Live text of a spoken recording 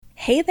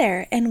Hey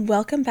there, and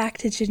welcome back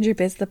to Ginger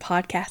Biz, the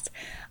podcast.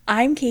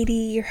 I'm Katie,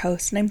 your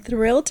host, and I'm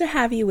thrilled to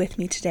have you with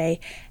me today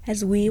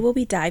as we will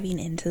be diving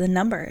into the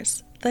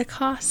numbers, the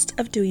cost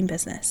of doing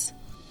business.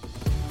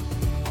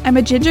 I'm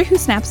a ginger who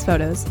snaps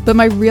photos, but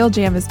my real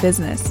jam is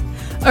business.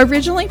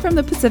 Originally from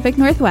the Pacific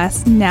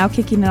Northwest, now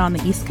kicking it on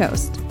the East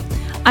Coast.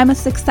 I'm a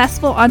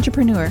successful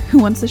entrepreneur who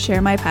wants to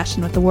share my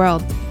passion with the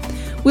world.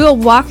 We will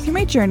walk through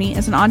my journey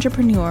as an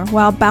entrepreneur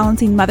while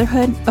balancing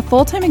motherhood, a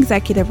full-time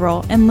executive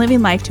role, and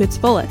living life to its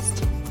fullest.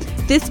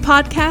 This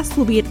podcast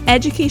will be an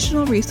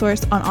educational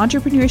resource on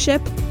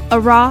entrepreneurship, a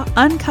raw,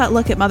 uncut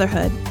look at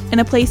motherhood,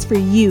 and a place for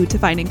you to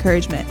find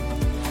encouragement.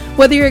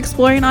 Whether you're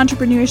exploring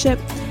entrepreneurship,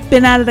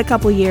 been at it a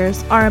couple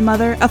years, are a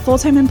mother, a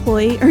full-time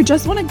employee, or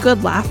just want a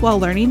good laugh while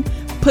learning,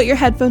 put your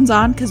headphones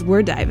on because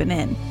we're diving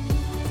in.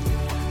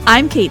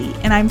 I'm Katie,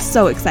 and I'm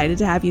so excited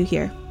to have you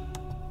here.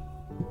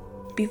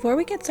 Before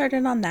we get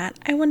started on that,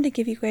 I wanted to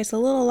give you guys a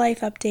little life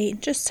update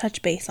and just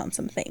touch base on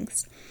some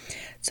things.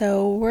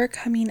 So we're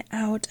coming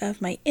out of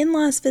my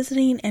in-laws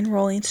visiting and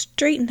rolling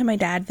straight into my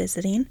dad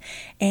visiting,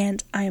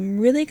 and I'm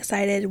really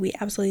excited. We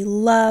absolutely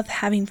love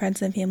having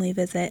friends and family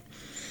visit.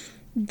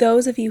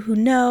 Those of you who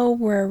know,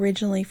 we're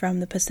originally from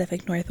the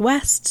Pacific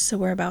Northwest, so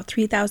we're about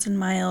 3,000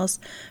 miles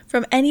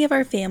from any of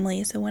our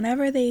family. So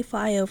whenever they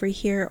fly over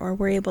here or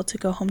we're able to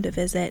go home to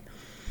visit,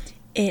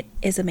 it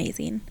is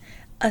amazing.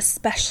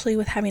 Especially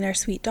with having our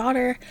sweet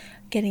daughter,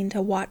 getting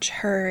to watch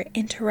her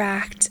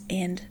interact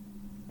and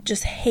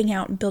just hang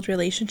out and build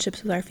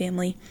relationships with our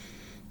family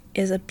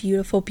is a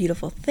beautiful,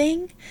 beautiful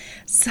thing.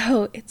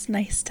 So it's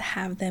nice to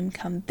have them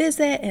come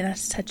visit and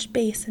us touch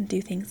base and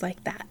do things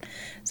like that.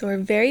 So we're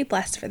very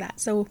blessed for that.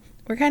 So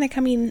we're kind of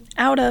coming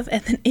out of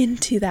and then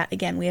into that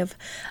again. We have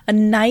a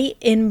night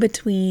in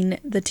between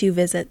the two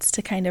visits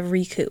to kind of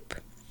recoup,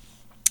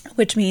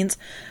 which means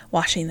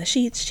washing the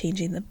sheets,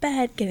 changing the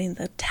bed, getting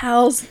the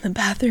towels and the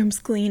bathrooms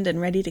cleaned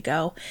and ready to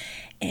go,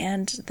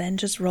 and then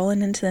just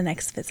rolling into the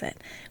next visit,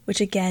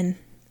 which again,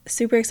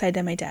 super excited to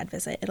have my dad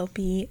visit. It'll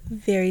be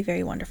very,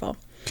 very wonderful.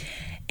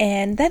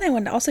 And then I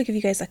wanted to also give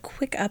you guys a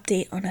quick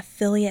update on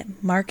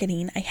affiliate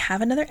marketing. I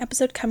have another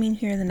episode coming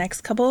here in the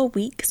next couple of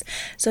weeks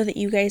so that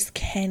you guys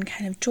can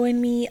kind of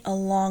join me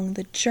along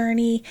the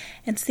journey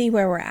and see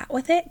where we're at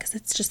with it, because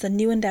it's just a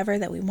new endeavor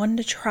that we wanted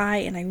to try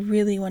and I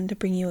really wanted to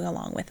bring you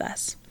along with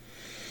us.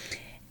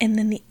 And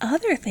then the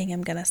other thing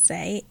I'm going to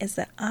say is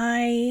that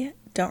I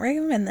don't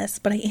recommend this,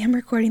 but I am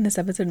recording this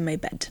episode in my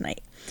bed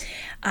tonight.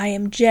 I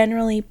am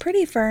generally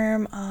pretty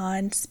firm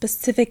on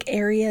specific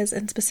areas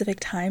and specific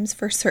times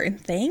for certain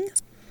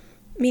things,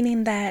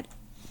 meaning that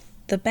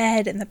the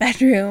bed and the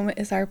bedroom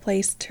is our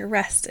place to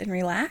rest and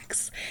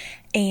relax,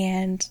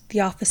 and the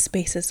office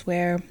space is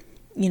where,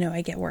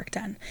 I get work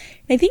done.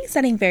 And I think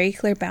setting very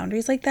clear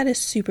boundaries like that is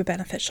super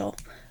beneficial,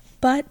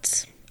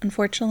 but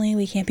unfortunately,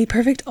 we can't be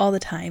perfect all the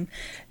time.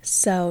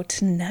 So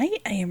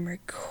tonight I am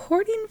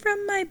recording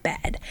from my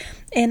bed.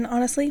 And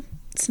honestly,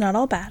 it's not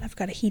all bad. I've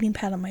got a heating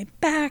pad on my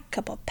back, a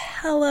couple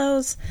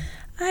pillows.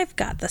 I've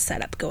got the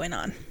setup going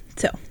on.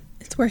 So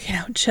it's working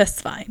out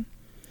just fine.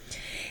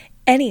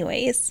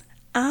 Anyways,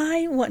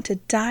 I want to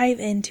dive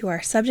into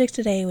our subject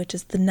today, which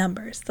is the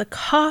numbers, the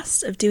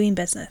cost of doing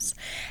business.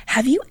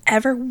 Have you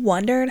ever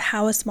wondered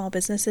how a small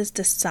business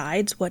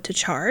decides what to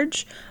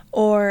charge?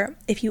 Or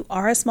if you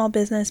are a small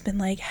business, been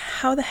like,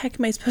 how the heck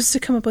am I supposed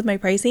to come up with my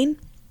pricing?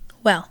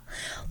 Well,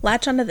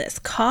 latch onto this,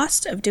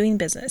 cost of doing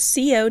business,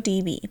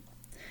 CODB.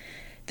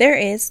 There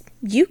is,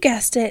 you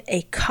guessed it,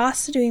 a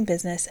cost of doing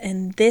business,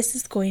 and this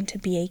is going to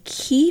be a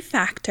key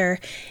factor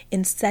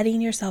in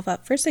setting yourself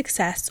up for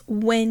success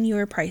when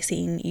you're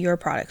pricing your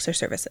products or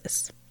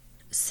services.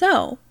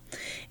 So,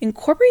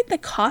 incorporating the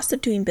cost of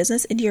doing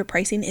business into your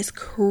pricing is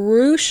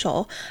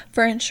crucial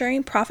for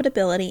ensuring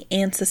profitability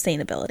and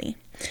sustainability.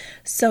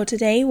 So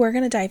today we're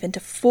going to dive into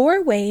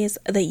 4 ways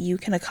that you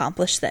can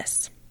accomplish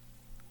this.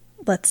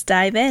 Let's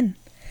dive in.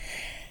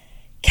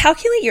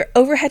 Calculate your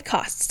overhead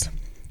costs.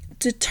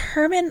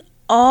 Determine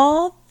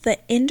all the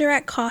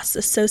indirect costs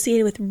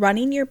associated with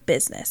running your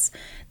business.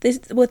 These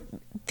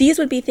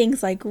would be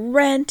things like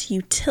rent,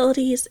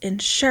 utilities,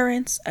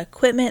 insurance,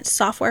 equipment,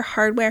 software,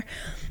 hardware,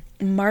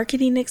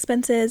 marketing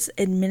expenses,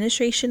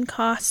 administration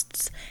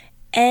costs,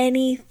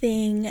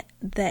 anything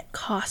that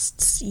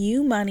costs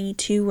you money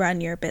to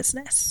run your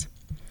business.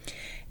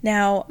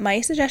 Now,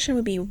 my suggestion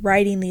would be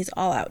writing these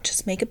all out.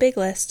 Just make a big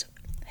list.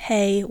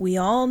 Hey, we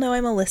all know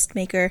I'm a list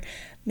maker.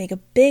 Make a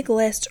big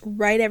list,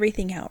 write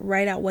everything out.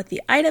 Write out what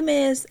the item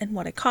is and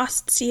what it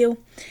costs you,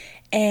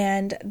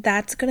 and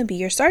that's going to be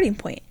your starting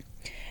point.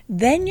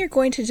 Then you're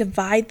going to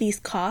divide these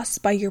costs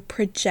by your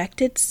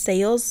projected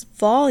sales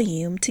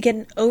volume to get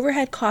an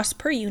overhead cost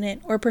per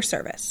unit or per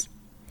service.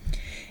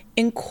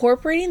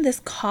 Incorporating this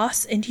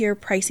cost into your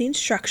pricing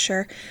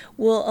structure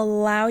will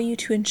allow you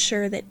to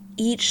ensure that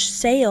each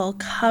sale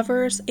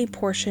covers a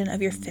portion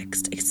of your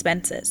fixed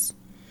expenses.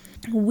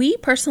 We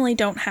personally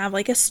don't have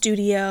like a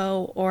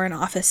studio or an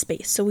office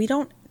space, so we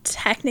don't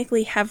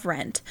technically have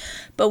rent,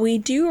 but we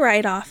do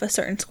write off a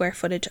certain square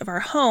footage of our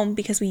home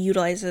because we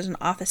utilize it as an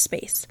office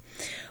space.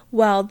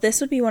 Well, this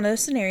would be one of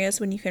those scenarios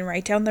when you can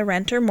write down the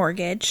rent or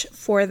mortgage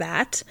for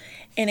that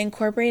and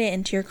incorporate it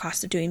into your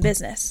cost of doing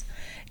business.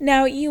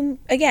 Now, you,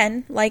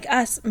 again, like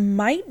us,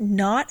 might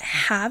not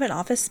have an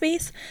office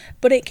space,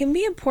 but it can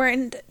be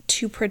important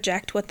to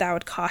project what that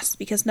would cost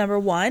because number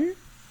one,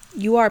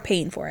 you are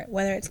paying for it,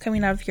 whether it's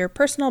coming out of your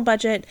personal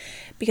budget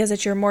because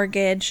it's your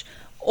mortgage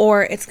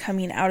or it's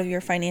coming out of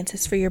your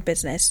finances for your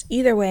business.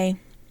 Either way,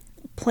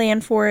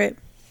 plan for it,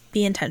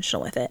 be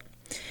intentional with it.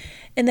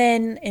 And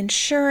then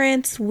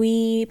insurance,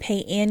 we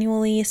pay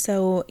annually,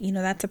 so,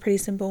 that's a pretty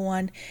simple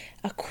one.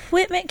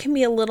 Equipment can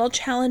be a little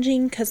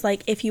challenging because,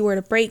 if you were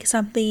to break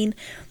something,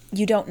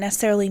 you don't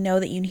necessarily know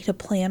that you need to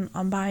plan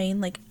on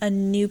buying, a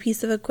new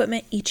piece of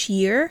equipment each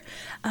year.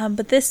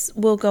 But this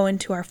will go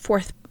into our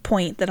fourth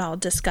point that I'll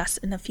discuss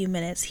in a few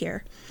minutes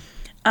here.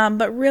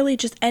 But really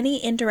just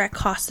any indirect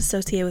costs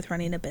associated with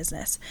running a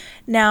business.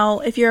 Now,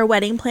 if you're a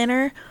wedding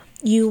planner,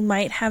 you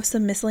might have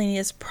some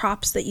miscellaneous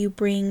props that you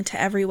bring to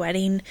every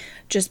wedding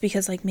just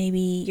because maybe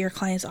your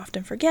clients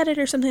often forget it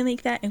or something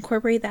like that.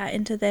 Incorporate that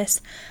into this.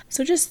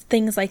 So just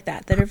things like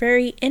that are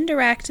very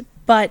indirect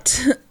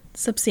but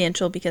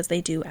substantial because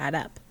they do add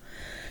up.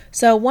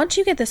 So once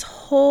you get this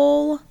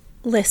whole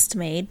list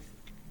made,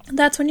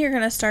 that's when you're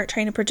going to start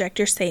trying to project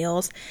your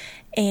sales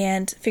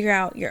and figure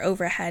out your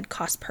overhead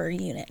cost per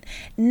unit.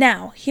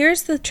 Now,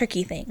 here's the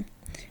tricky thing.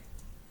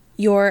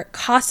 Your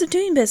cost of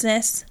doing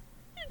business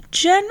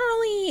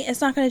generally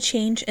is not going to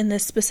change in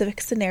this specific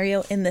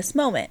scenario in this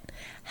moment.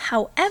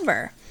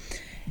 However,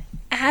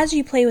 as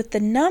you play with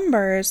the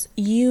numbers,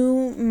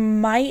 you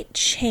might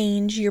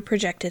change your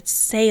projected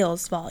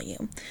sales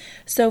volume.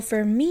 So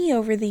for me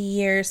over the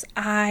years,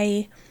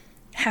 I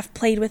have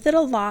played with it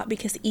a lot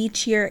because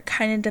each year it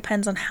kind of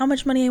depends on how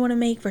much money I want to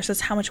make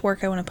versus how much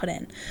work I want to put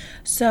in.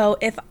 So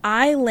if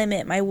I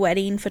limit my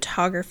wedding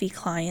photography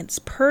clients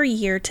per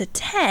year to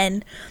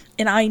 10,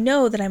 and I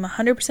know that I'm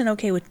 100%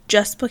 okay with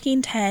just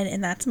booking 10,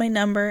 and that's my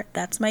number,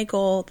 that's my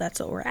goal, that's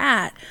what we're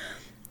at,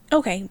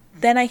 okay,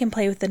 then I can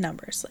play with the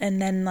numbers.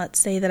 And then let's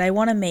say that I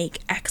want to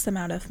make X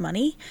amount of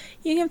money,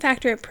 you can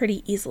factor it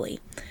pretty easily.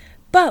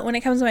 But when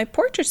it comes to my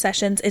portrait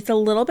sessions, it's a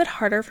little bit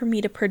harder for me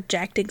to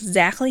project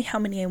exactly how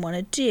many I want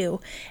to do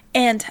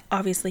and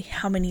obviously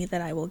how many that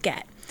I will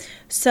get.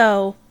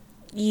 So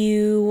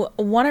you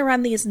want to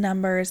run these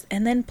numbers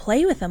and then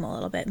play with them a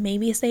little bit.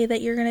 Maybe say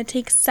that you're going to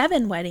take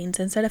 7 weddings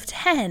instead of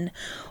 10.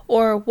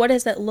 Or what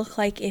does it look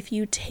like if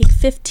you take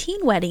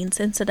 15 weddings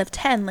instead of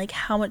 10?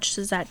 How much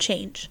does that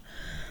change?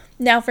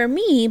 Now for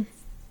me,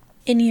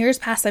 in years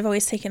past, I've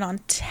always taken on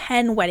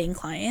 10 wedding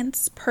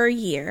clients per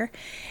year,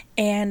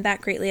 and that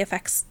greatly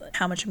affects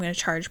how much I'm going to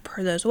charge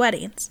per those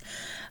weddings.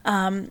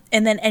 And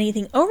then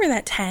anything over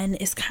that 10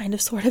 is kind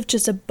of sort of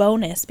just a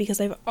bonus because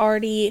I've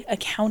already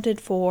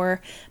accounted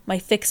for my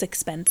fixed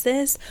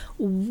expenses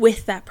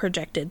with that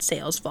projected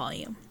sales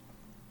volume.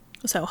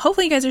 So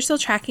hopefully you guys are still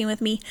tracking with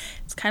me.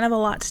 It's kind of a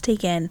lot to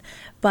take in,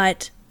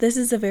 but this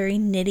is a very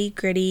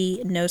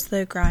nitty-gritty, nose to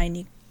the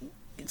grind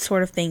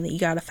sort of thing that you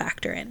got to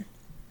factor in.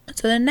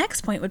 So the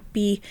next point would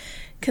be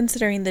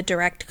considering the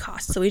direct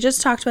costs. So we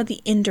just talked about the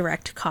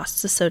indirect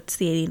costs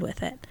associated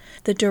with it.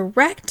 The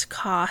direct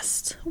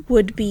cost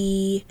would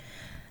be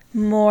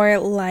more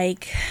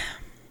like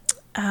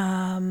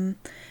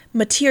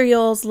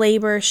materials,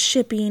 labor,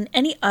 shipping,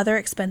 any other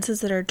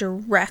expenses that are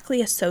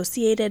directly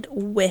associated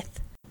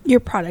with your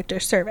product or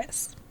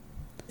service.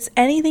 It's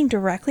anything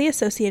directly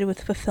associated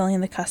with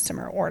fulfilling the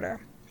customer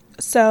order.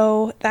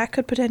 So that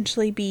could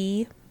potentially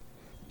be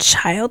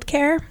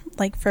childcare.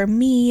 For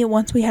me,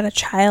 once we had a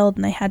child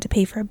and I had to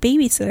pay for a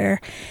babysitter,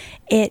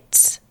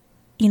 it,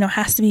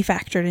 has to be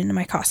factored into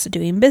my cost of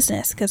doing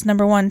business because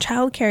number one,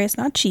 childcare is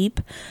not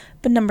cheap,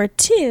 but number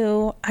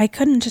two, I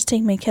couldn't just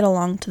take my kid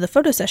along to the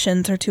photo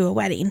sessions or to a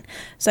wedding,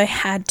 so I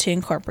had to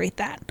incorporate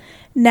that.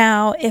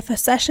 Now, if a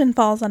session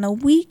falls on a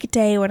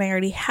weekday when I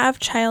already have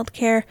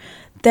childcare,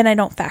 then I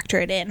don't factor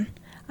it in.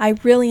 I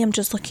really am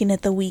just looking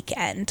at the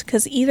weekend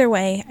because either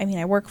way,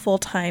 I work full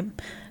time.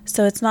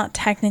 So it's not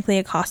technically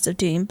a cost of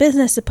doing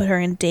business to put her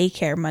in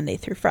daycare Monday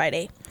through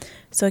Friday.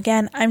 So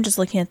again, I'm just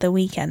looking at the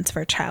weekends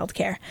for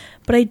childcare.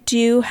 But I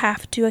do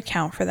have to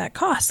account for that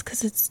cost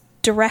because it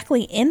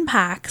directly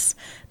impacts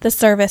the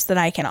service that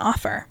I can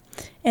offer.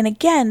 And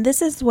again,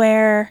 this is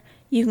where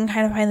you can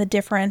kind of find the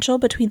differential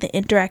between the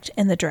indirect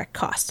and the direct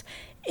cost.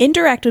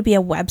 Indirect would be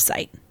a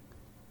website.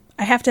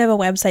 I have to have a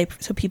website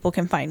so people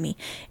can find me.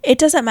 It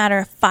doesn't matter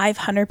if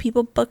 500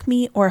 people book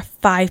me or if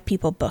 5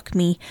 people book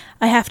me.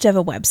 I have to have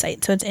a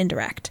website, so it's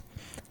indirect.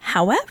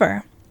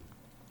 However,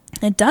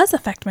 it does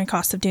affect my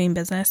cost of doing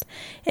business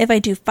if I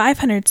do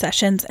 500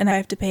 sessions and I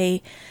have to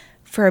pay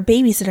for a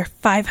babysitter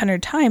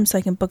 500 times so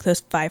I can book those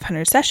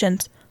 500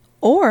 sessions,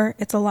 or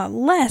it's a lot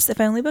less if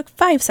I only book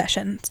 5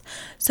 sessions.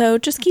 So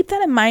just keep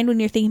that in mind when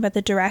you're thinking about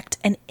the direct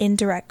and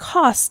indirect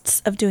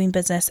costs of doing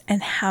business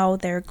and how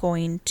they're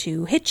going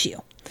to hit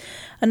you.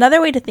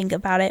 Another way to think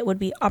about it would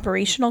be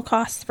operational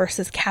costs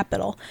versus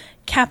capital.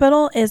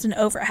 Capital is an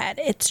overhead.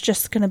 It's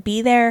just going to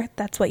be there.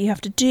 That's what you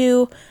have to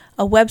do.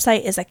 A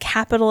website is a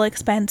capital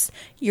expense.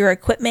 Your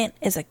equipment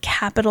is a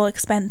capital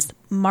expense.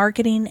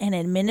 Marketing and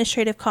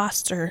administrative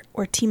costs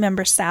or team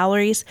member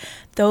salaries,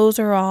 those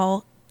are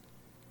all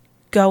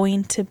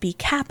going to be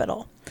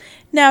capital.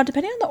 Now,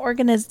 depending on the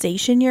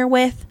organization you're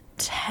with,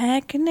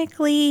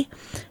 technically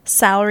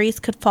salaries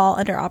could fall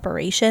under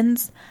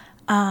operations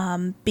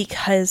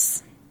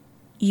because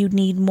you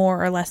need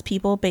more or less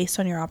people based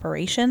on your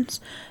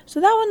operations. So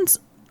that one's,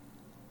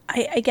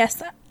 I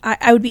guess,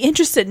 I would be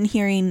interested in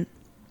hearing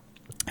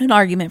an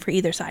argument for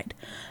either side.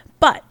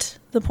 But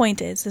the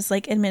point is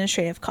like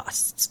administrative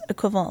costs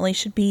equivalently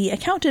should be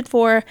accounted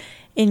for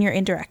in your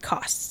indirect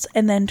costs.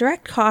 And then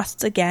direct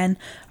costs, again,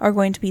 are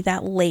going to be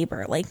that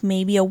labor. Like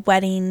maybe a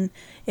wedding,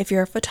 if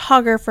you're a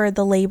photographer,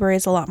 the labor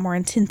is a lot more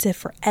intensive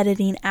for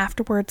editing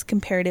afterwards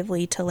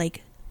comparatively to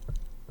like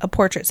a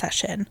portrait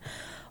session.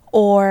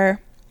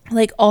 Or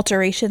like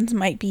alterations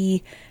might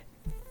be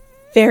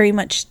very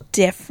much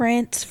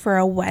different for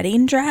a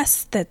wedding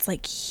dress that's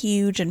like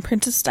huge and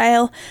princess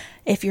style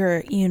if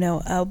you're,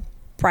 a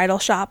bridal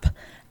shop,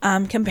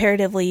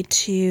 comparatively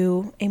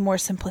to a more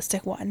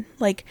simplistic one.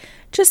 Like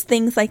just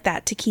things like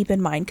that to keep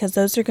in mind, because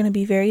those are going to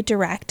be very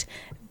direct,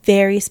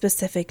 very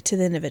specific to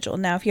the individual.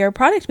 Now, if you're a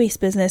product-based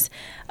business,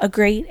 a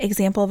great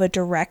example of a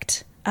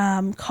direct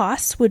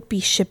cost would be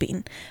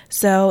shipping.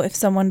 So if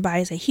someone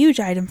buys a huge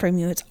item from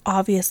you, it's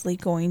obviously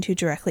going to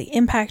directly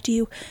impact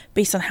you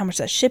based on how much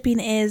that shipping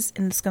is,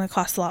 and it's going to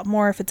cost a lot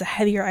more if it's a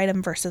heavier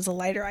item versus a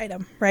lighter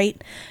item,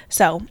 right?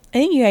 So I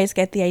think you guys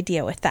get the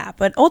idea with that,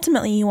 but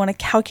ultimately you want to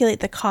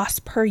calculate the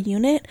cost per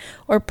unit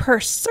or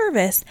per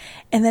service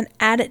and then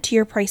add it to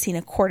your pricing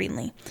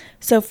accordingly.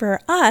 So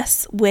for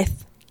us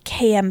with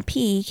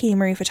KMP, Katie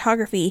Marie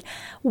Photography,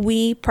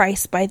 we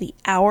price by the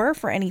hour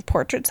for any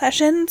portrait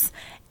sessions,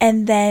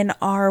 and then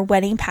our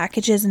wedding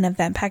packages and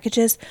event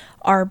packages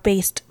are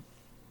based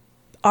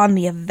on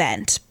the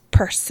event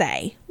per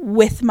se,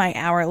 with my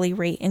hourly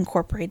rate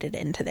incorporated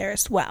into there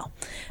as well.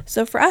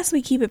 So for us,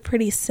 we keep it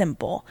pretty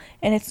simple,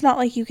 and it's not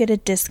like you get a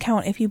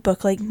discount if you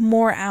book like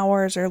more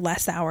hours or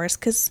less hours,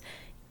 because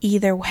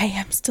either way,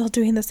 I'm still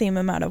doing the same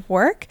amount of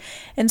work,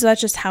 and so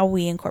that's just how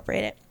we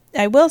incorporate it.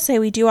 I will say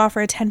we do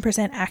offer a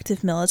 10%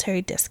 active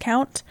military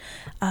discount,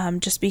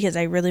 just because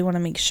I really want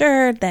to make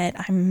sure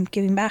that I'm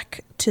giving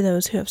back to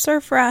those who have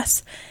served for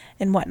us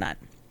and whatnot.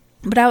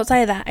 But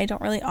outside of that, I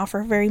don't really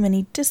offer very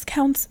many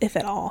discounts, if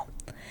at all.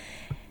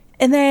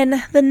 And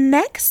then the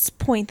next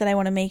point that I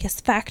want to make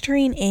is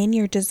factoring in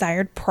your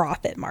desired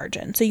profit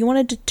margin. So you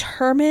want to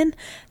determine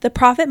the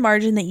profit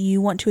margin that you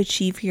want to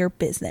achieve for your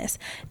business.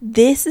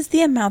 This is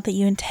the amount that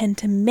you intend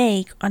to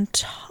make on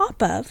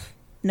top of,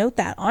 note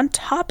that, on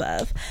top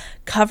of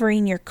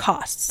covering your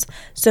costs.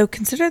 So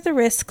consider the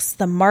risks,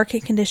 the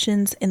market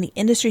conditions, and the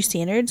industry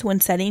standards when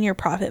setting your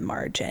profit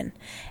margin.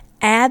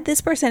 Add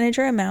this percentage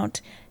or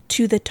amount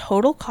to the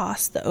total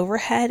cost, the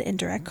overhead and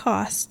direct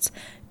costs,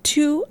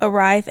 to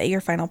arrive at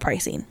your final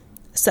pricing.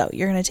 So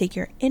you're going to take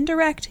your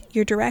indirect,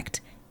 your direct,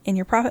 and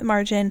your profit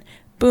margin,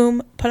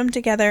 boom, put them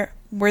together.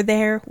 We're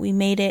there. We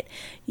made it.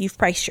 You've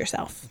priced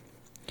yourself.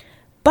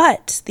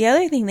 But the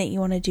other thing that you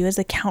want to do is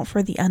account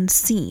for the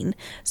unseen.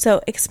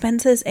 So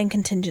expenses and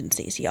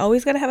contingencies. You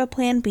always got to have a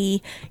plan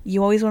B.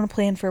 You always want to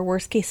plan for a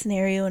worst case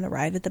scenario and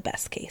arrive at the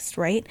best case,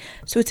 right?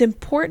 So it's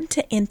important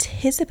to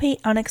anticipate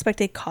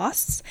unexpected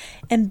costs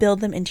and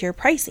build them into your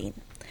pricing.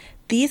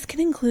 These can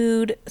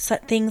include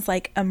things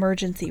like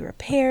emergency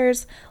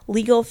repairs,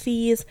 legal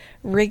fees,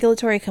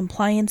 regulatory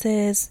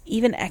compliances,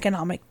 even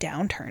economic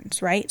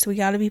downturns, right? So we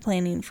got to be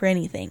planning for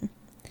anything.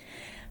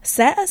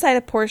 Set aside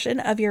a portion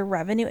of your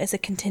revenue as a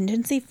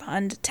contingency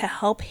fund to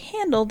help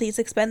handle these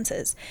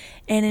expenses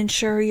and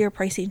ensure your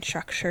pricing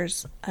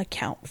structures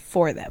account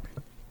for them.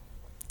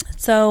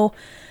 So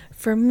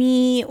for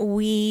me,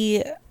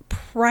 we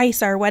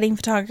price our wedding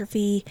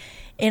photography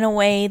in a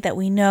way that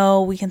we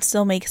know we can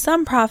still make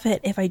some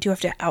profit if I do have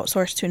to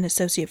outsource to an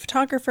associate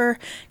photographer,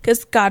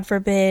 because God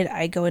forbid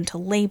I go into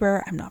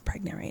labor. I'm not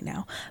pregnant right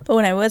now, but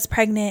when I was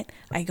pregnant,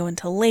 I go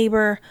into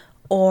labor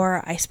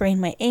or I sprain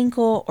my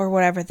ankle or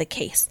whatever the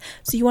case.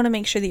 So you want to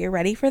make sure that you're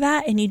ready for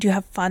that and you do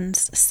have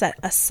funds set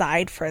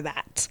aside for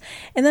that.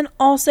 And then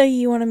also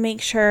you want to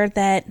make sure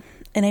that,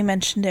 and I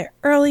mentioned it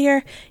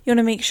earlier, you want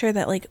to make sure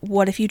that, like,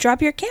 what if you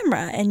drop your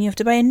camera and you have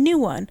to buy a new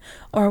one?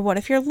 Or what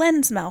if your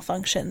lens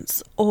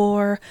malfunctions?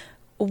 Or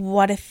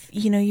what if,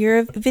 you're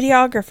a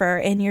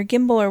videographer and your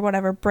gimbal or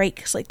whatever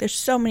breaks? Like, there's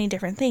so many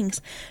different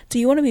things. So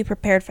you want to be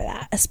prepared for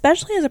that.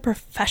 Especially as a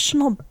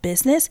professional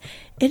business,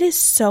 it is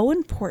so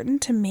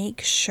important to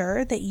make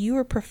sure that you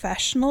are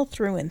professional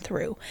through and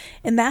through.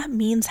 And that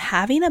means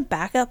having a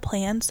backup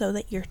plan so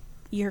that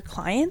your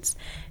clients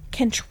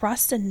can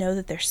trust and know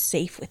that they're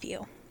safe with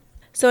you.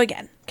 So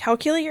again,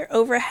 calculate your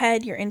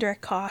overhead, your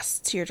indirect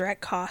costs, your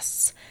direct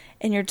costs,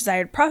 and your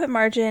desired profit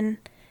margin,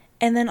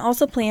 And then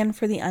also plan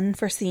for the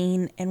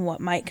unforeseen and what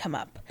might come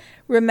up.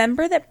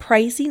 Remember that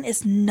pricing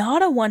is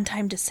not a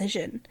one-time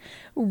decision.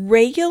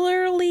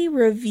 Regularly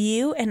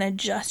review and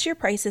adjust your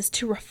prices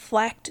to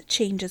reflect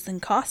changes in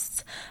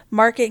costs,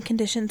 market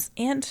conditions,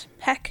 and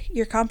heck,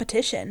 your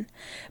competition.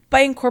 By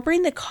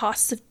incorporating the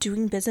costs of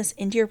doing business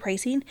into your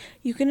pricing,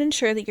 you can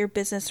ensure that your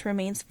business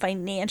remains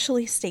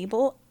financially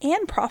stable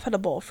and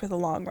profitable for the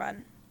long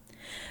run.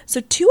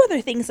 So 2 other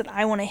things that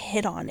I want to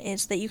hit on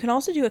is that you can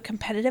also do a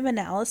competitive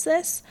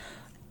analysis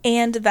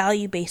and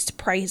value-based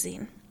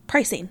pricing.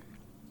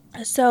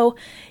 So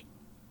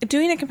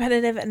doing a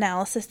competitive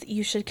analysis,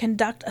 you should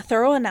conduct a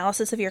thorough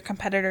analysis of your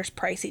competitors'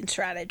 pricing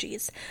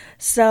strategies.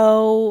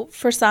 So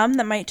for some,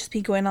 that might just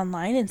be going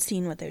online and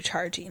seeing what they're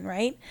charging,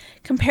 right?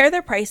 Compare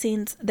their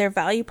pricings, their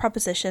value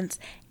propositions,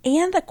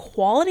 and the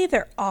quality of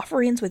their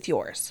offerings with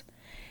yours.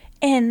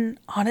 And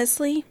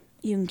honestly,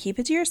 you can keep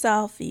it to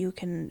yourself. You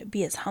can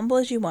be as humble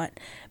as you want,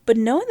 but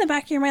know in the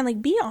back of your mind,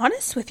 like, be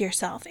honest with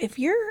yourself. If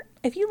you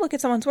look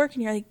at someone's work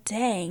and you're like,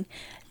 dang,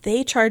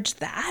 they charge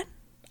that,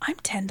 I'm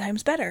 10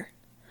 times better.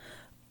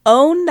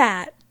 Own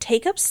that.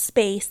 Take up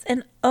space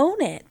and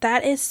own it.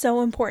 That is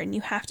so important.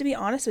 You have to be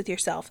honest with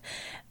yourself.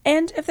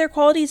 And if their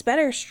quality is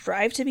better,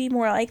 strive to be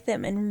more like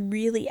them and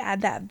really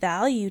add that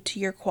value to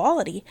your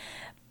quality.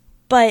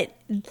 But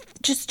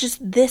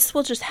just this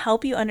will just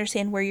help you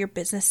understand where your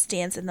business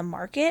stands in the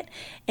market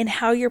and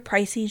how your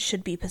pricing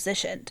should be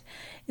positioned.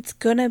 It's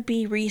going to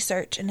be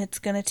research and it's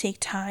going to take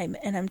time.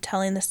 And I'm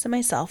telling this to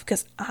myself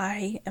because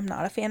I am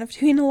not a fan of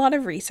doing a lot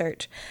of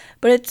research,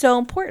 but it's so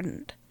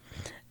important.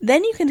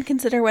 Then you can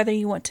consider whether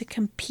you want to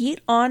compete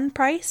on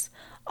price,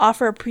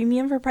 offer a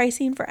premium for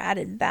pricing for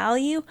added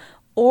value,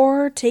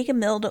 or take a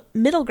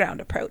middle ground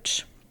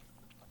approach.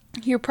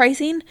 Your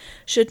pricing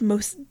should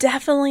most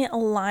definitely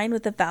align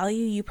with the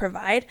value you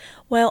provide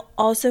while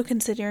also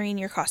considering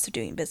your cost of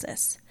doing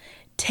business.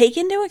 Take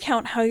into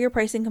account how your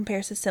pricing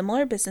compares to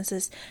similar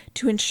businesses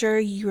to ensure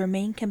you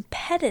remain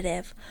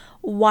competitive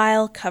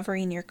while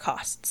covering your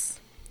costs.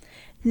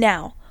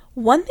 Now,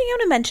 one thing I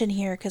want to mention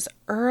here, because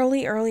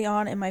early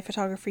on in my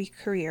photography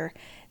career,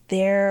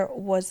 there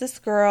was this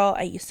girl,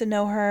 I used to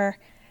know her.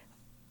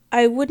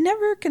 I would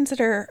never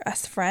consider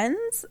us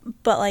friends,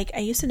 but I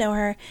used to know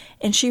her,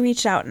 and she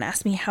reached out and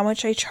asked me how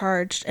much I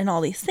charged and all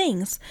these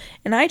things,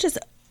 and I just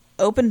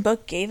open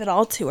book gave it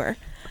all to her.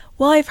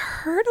 Well, I've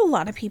heard a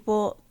lot of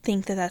people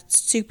think that that's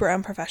super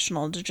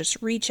unprofessional to just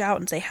reach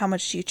out and say, how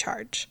much do you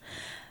charge?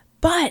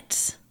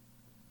 But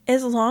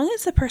as long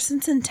as the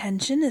person's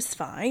intention is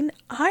fine,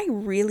 I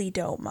really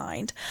don't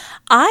mind.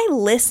 I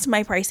list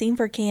my pricing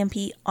for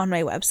KMP on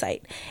my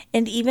website,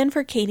 and even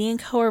for Katie &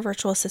 Co., our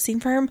virtual assisting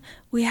firm,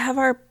 we have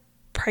our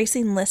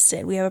pricing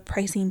listed. We have a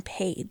pricing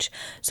page.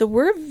 So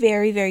we're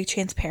very, very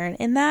transparent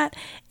in that.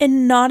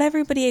 And not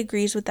everybody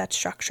agrees with that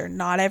structure.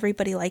 Not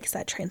everybody likes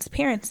that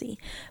transparency.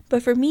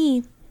 But for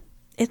me,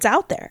 it's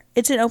out there.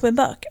 It's an open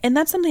book. And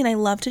that's something I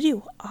love to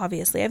do.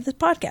 Obviously, I have this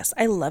podcast.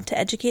 I love to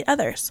educate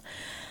others.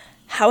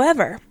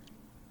 However,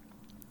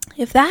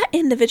 if that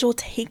individual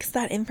takes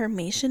that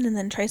information and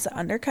then tries to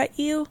undercut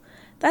you,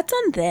 that's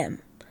on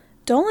them.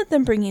 Don't let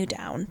them bring you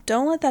down.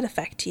 Don't let that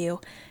affect you.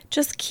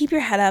 Just keep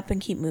your head up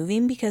and keep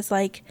moving because,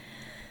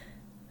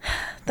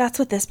 that's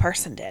what this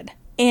person did.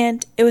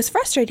 And it was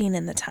frustrating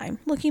in the time.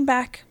 Looking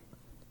back,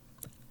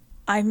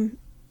 I'm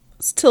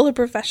still a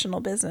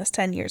professional business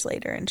 10 years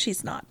later, and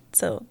she's not.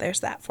 So there's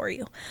that for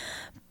you.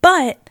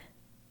 But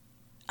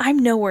I'm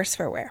no worse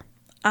for wear.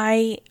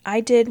 I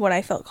did what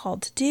I felt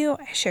called to do.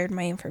 I shared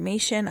my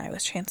information. I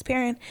was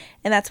transparent,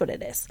 and that's what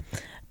it is.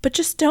 But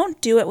just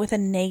don't do it with a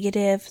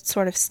negative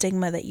sort of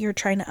stigma that you're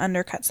trying to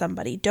undercut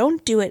somebody.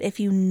 Don't do it if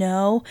you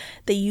know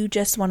that you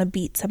just want to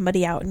beat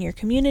somebody out in your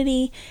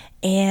community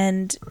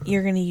and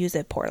you're going to use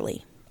it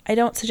poorly. I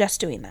don't suggest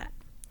doing that.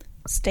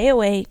 Stay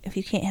away if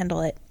you can't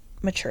handle it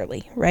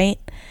maturely, right?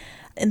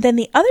 And then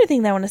the other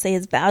thing that I want to say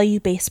is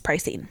value-based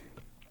pricing.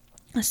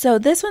 So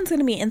this one's going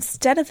to be,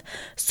 instead of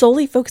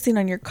solely focusing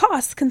on your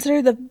costs,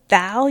 consider the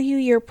value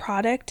your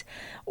product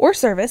or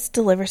service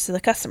delivers to the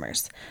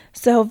customers.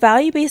 So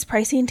value-based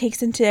pricing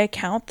takes into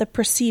account the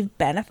perceived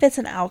benefits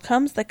and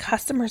outcomes the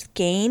customers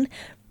gain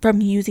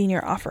from using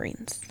your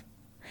offerings.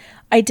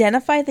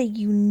 Identify the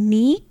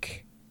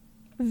unique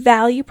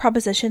value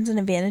propositions and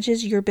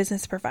advantages your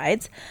business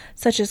provides,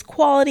 such as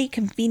quality,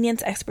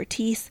 convenience,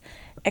 expertise,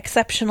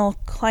 exceptional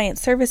client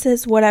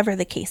services, whatever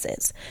the case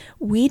is.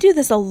 We do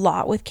this a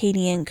lot with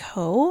Katie &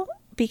 Co.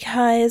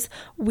 because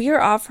we are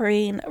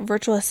offering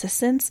virtual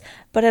assistants,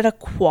 but at a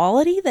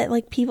quality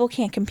that people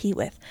can't compete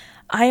with.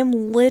 I am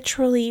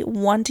literally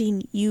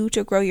wanting you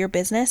to grow your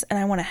business, and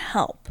I want to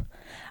help.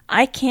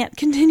 I can't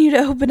continue to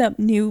open up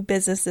new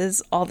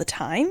businesses all the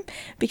time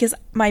because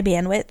my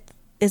bandwidth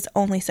is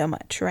only so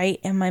much, right?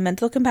 And my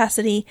mental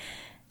capacity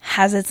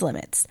has its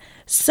limits.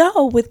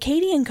 So with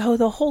Katie & Co.,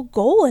 the whole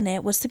goal in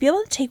it was to be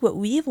able to take what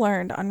we've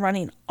learned on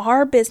running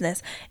our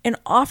business and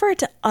offer it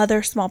to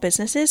other small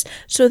businesses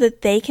so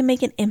that they can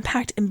make an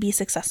impact and be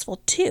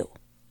successful too.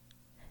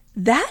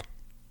 That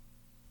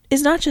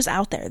is not just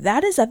out there.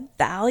 That is a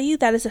value,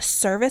 that is a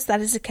service,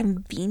 that is a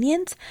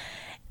convenience,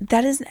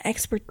 that is an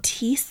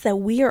expertise that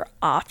we are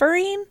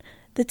offering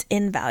that's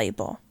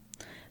invaluable.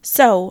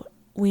 So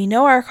we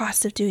know our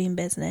cost of doing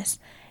business,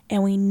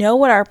 and we know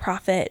what our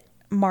profit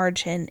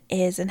margin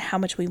is and how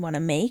much we want to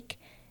make.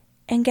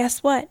 And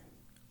guess what?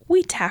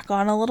 We tack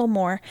on a little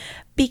more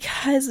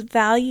because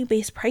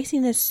value-based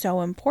pricing is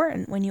so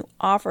important when you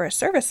offer a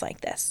service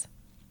like this.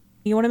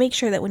 You want to make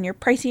sure that when you're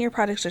pricing your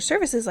products or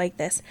services like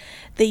this,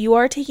 that you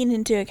are taking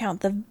into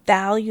account the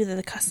value that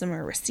the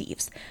customer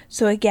receives.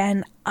 So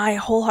again, I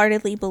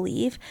wholeheartedly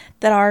believe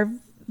that our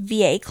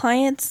VA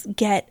clients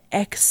get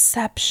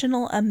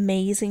exceptional,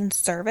 amazing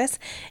service.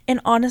 And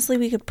honestly,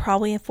 we could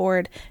probably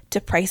afford to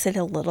price it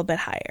a little bit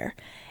higher.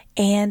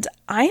 And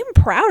I am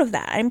proud of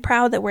that. I'm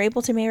proud that we're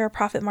able to make our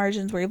profit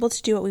margins. We're able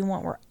to do what we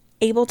want. We're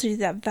able to do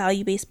that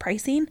value-based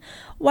pricing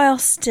while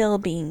still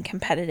being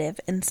competitive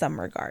in some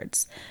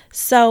regards.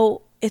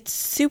 So it's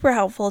super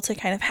helpful to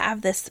kind of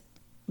have this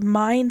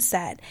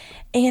mindset.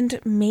 And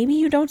maybe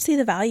you don't see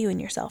the value in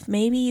yourself.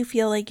 Maybe you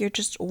feel like you're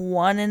just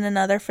one in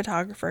another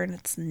photographer and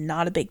it's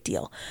not a big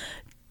deal.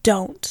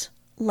 Don't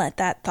let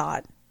that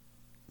thought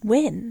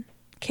win.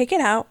 Kick it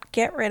out,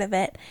 get rid of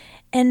it,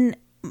 and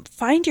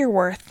find your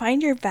worth,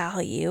 find your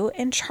value,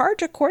 and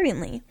charge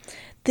accordingly.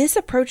 This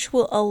approach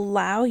will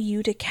allow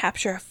you to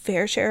capture a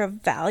fair share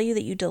of value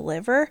that you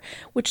deliver,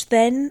 which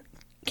then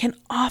can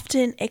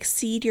often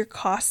exceed your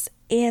costs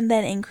and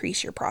then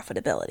increase your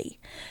profitability.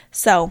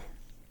 So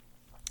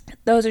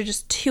those are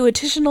just 2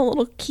 additional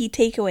little key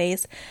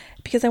takeaways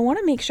because I want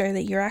to make sure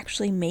that you're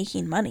actually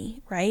making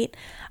money, right?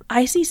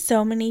 I see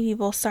so many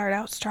people start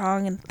out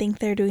strong and think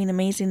they're doing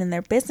amazing in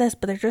their business,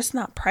 but they're just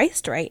not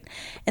priced right.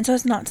 And so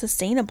it's not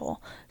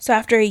sustainable. So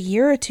after a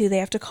year or 2, they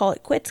have to call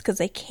it quits because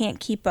they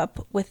can't keep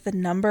up with the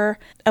number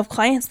of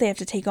clients they have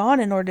to take on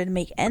in order to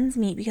make ends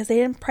meet because they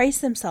didn't price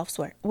themselves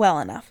well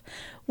enough.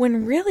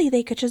 When really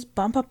they could just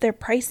bump up their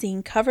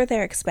pricing, cover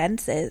their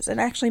expenses,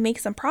 and actually make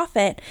some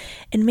profit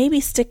and maybe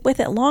stick with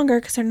it longer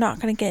because they're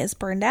not going to get as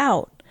burned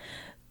out.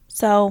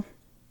 So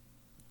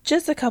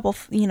just a couple,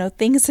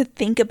 things to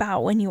think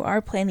about when you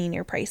are planning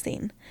your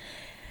pricing.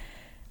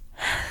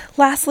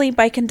 Lastly,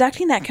 by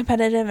conducting that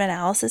competitive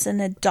analysis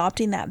and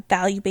adopting that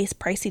value-based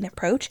pricing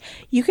approach,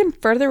 you can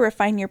further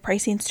refine your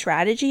pricing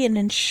strategy and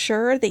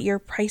ensure that your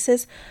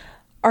prices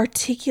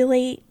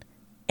articulate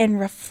and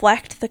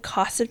reflect the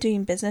cost of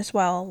doing business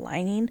while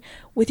aligning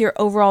with your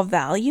overall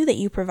value that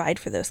you provide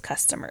for those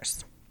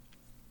customers.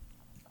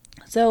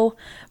 So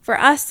for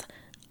us,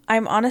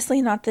 I'm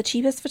honestly not the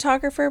cheapest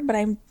photographer, but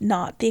I'm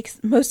not the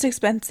most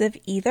expensive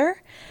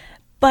either.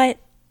 But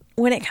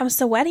when it comes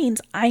to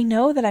weddings, I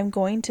know that I'm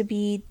going to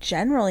be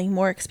generally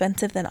more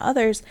expensive than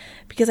others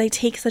because I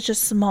take such a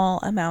small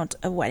amount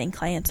of wedding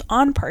clients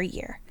on per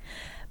year.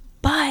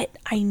 But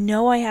I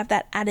know I have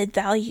that added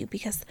value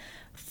because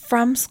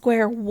from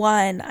square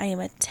one, I am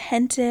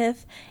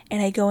attentive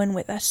and I go in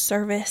with a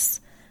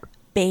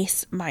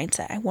service-based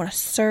mindset. I want to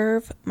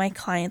serve my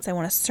clients. I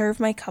want to serve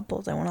my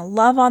couples. I want to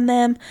love on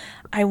them.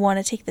 I want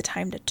to take the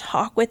time to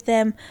talk with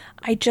them.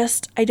 I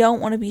don't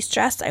want to be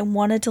stressed. I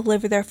want to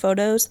deliver their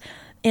photos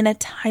in a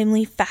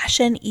timely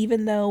fashion,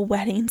 even though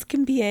weddings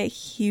can be a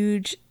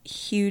huge,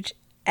 huge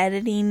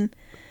editing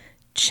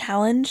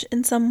challenge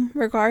in some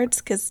regards,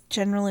 because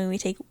generally we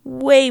take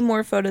way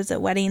more photos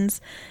at weddings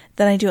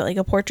than I do at like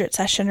a portrait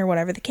session or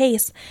whatever the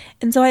case.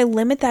 And so I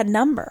limit that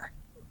number.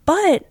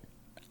 But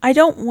I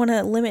don't want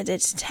to limit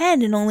it to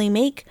 10 and only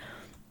make,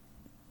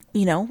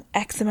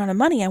 X amount of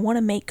money. I want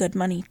to make good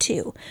money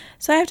too.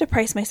 So I have to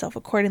price myself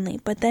accordingly,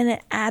 but then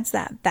it adds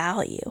that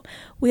value.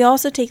 We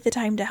also take the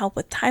time to help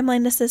with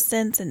timeline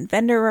assistance and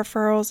vendor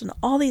referrals and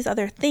all these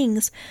other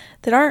things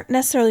that aren't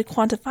necessarily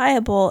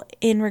quantifiable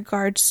in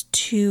regards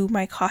to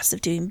my cost of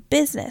doing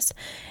business.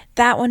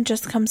 That one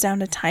just comes down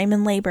to time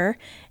and labor.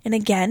 And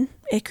again,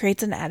 it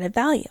creates an added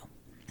value.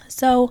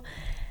 So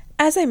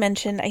as I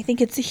mentioned, I think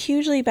it's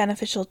hugely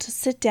beneficial to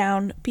sit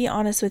down, be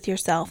honest with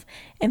yourself,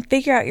 and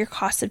figure out your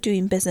cost of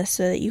doing business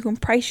so that you can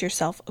price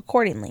yourself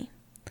accordingly.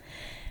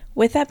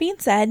 With that being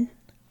said,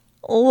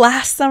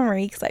 last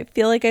summary, because I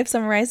feel like I've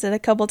summarized it a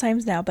couple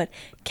times now, but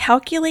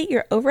calculate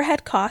your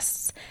overhead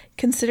costs,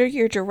 consider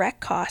your direct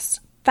costs,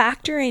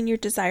 factor in your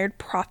desired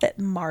profit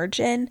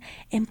margin,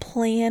 and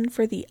plan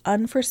for the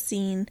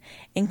unforeseen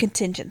and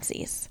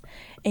contingencies.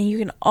 And you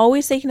can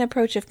always take an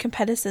approach of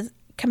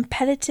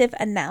competitive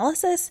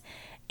analysis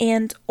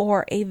and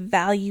or a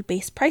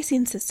value-based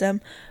pricing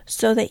system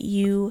so that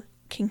you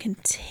can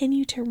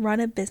continue to run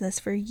a business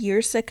for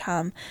years to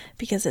come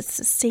because it's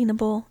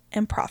sustainable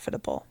and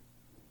profitable.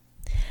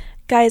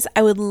 Guys,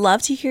 I would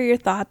love to hear your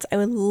thoughts. I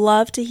would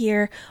love to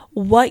hear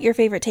what your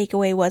favorite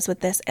takeaway was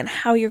with this and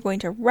how you're going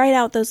to write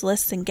out those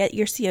lists and get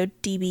your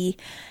CODB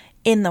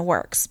in the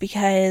works,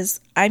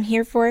 because I'm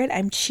here for it.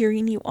 I'm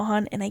cheering you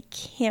on and I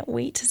can't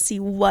wait to see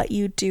what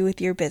you do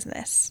with your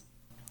business.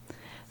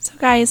 So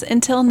guys,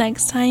 until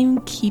next time,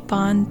 keep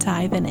on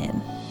diving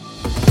in.